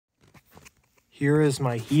Here is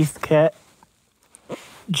my Heathkit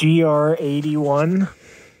GR-81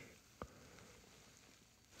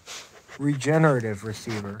 regenerative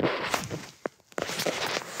receiver.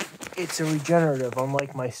 It's a regenerative,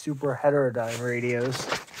 unlike my super heterodyne radios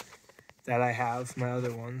that I have, my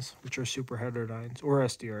other ones, which are super heterodynes, or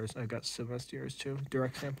SDRs. I got some SDRs too,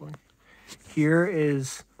 direct sampling. Here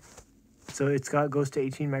is, so it's goes to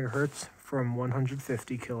 18 megahertz from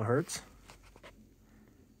 150 kilohertz.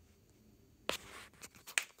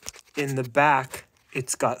 In the back,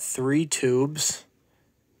 it's got 3 tubes,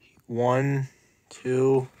 1,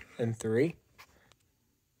 2, and 3.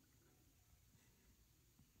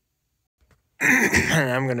 And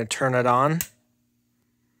I'm going to turn it on.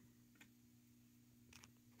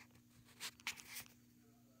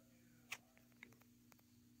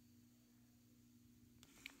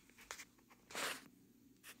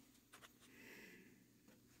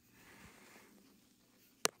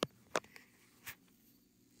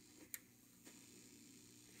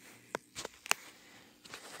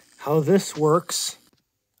 How this works,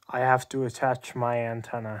 I have to attach my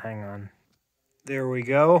antenna. Hang on. There we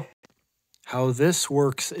go. How this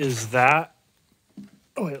works is that...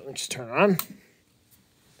 Oh, wait, let me just turn it on.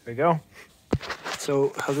 There we go.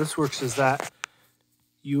 So how this works is that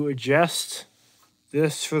you adjust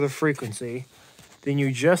this for the frequency, then you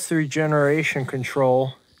adjust the regeneration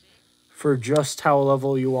control for just how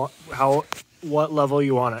level you want, what level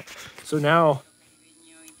you want it. So now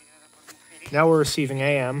we're receiving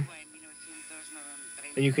AM,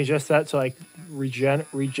 and you can adjust that to like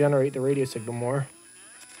regenerate the radio signal more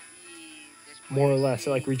or less. It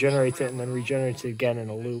like regenerates it and then regenerates it again in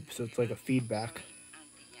a loop, so it's like a feedback.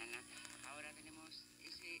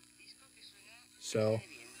 So,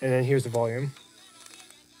 and then here's the volume.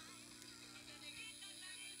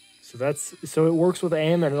 So it works with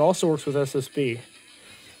AM and it also works with SSB.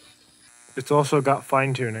 It's also got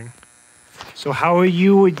fine tuning. So how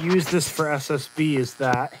you would use this for SSB is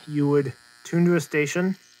that you would tune to a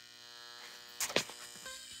station.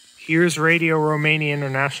 Here's Radio Romania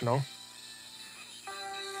International.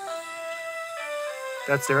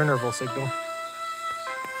 That's their interval signal.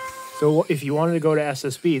 So if you wanted to go to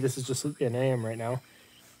SSB, this is just in AM right now,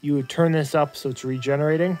 you would turn this up so it's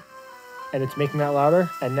regenerating and it's making that louder.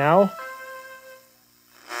 And now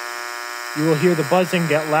you will hear the buzzing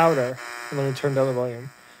get louder. And let me turn down the volume.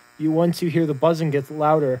 Once you hear the buzzing gets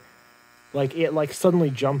louder, like it like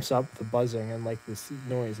suddenly jumps up, the buzzing and like this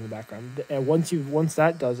noise in the background. And once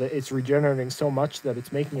that does it, it's regenerating so much that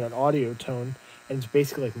it's making an audio tone, and it's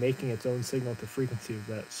basically like making its own signal at the frequency of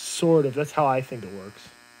that. That's how I think it works.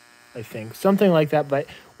 I think something like that. But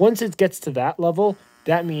once it gets to that level,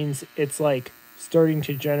 that means it's like starting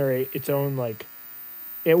to generate its own, like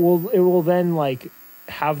it will then like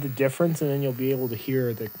have the difference, and then you'll be able to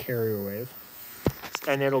hear the carrier wave.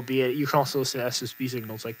 And it'll be you can also listen to SSB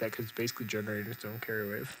signals like that because it's basically generating its own carrier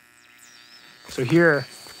wave. So here,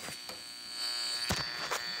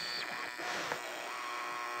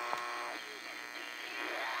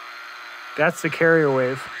 that's the carrier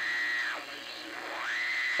wave.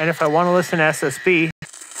 And if I want to listen to SSB,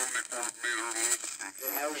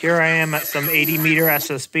 here I am at some 80 meter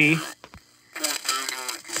SSB.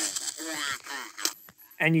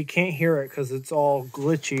 And you can't hear it because it's all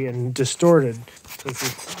glitchy and distorted.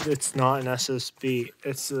 Because it's not an SSB.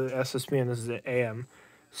 It's the SSB and this is the AM.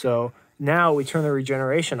 So now we turn the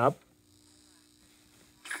regeneration up.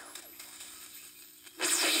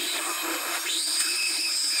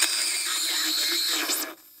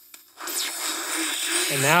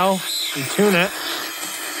 And now we tune it.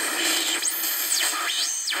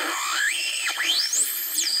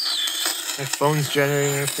 My phone's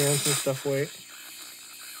generating interference and stuff. Wait.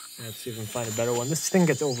 Let's see if I can find a better one. This thing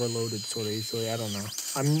gets overloaded sort of easily. I don't know.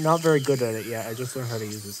 I'm not very good at it yet. I just learned how to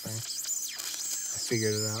use this thing. I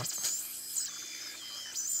figured it out.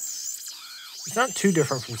 It's not too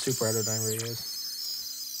different from super heterodyne radios.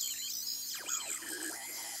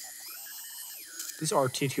 This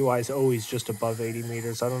RTTY is always just above 80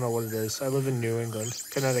 meters. I don't know what it is. I live in New England,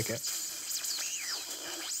 Connecticut.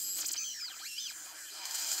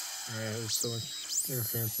 Alright, there's so much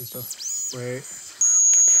interference and stuff. Wait.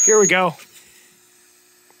 Here we go.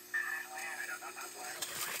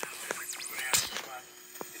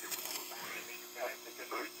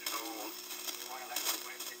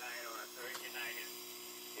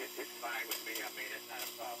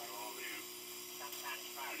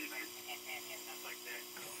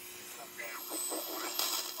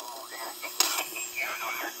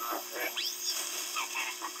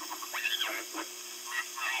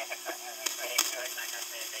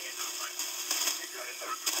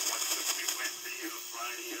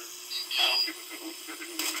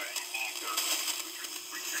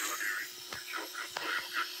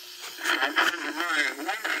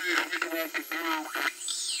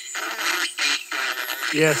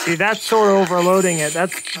 Yeah, see, that's sort of overloading it.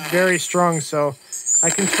 That's very strong, so I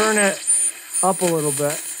can turn it up a little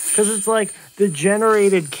bit. Because it's like the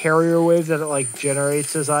generated carrier wave that it like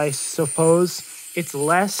generates, as I suppose, it's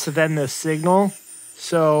less than the signal.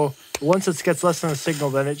 So once it gets less than the signal,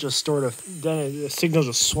 then it just the signal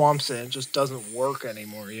just swamps it. It just doesn't work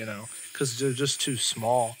anymore, you know, because they're just too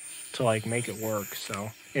small to like make it work.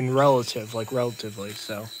 So relatively,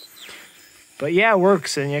 so. But yeah, it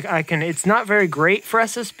works, and I can. It's not very great for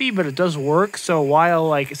SSB, but it does work. So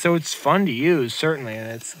so it's fun to use certainly,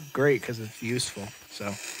 and it's great because it's useful. So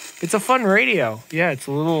it's a fun radio. Yeah, it's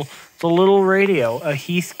a little radio, a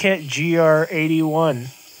Heathkit GR-81,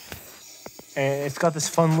 and it's got this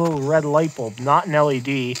fun little red light bulb, not an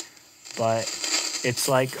LED, but it's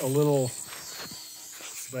like a little.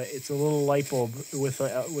 But it's a little light bulb with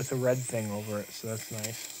a red thing over it, so that's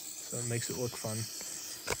nice. So it makes it look fun.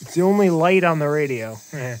 It's the only light on the radio.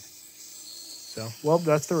 So, well,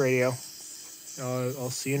 that's the radio.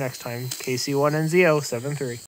 I'll see you next time. KC1NZO 73.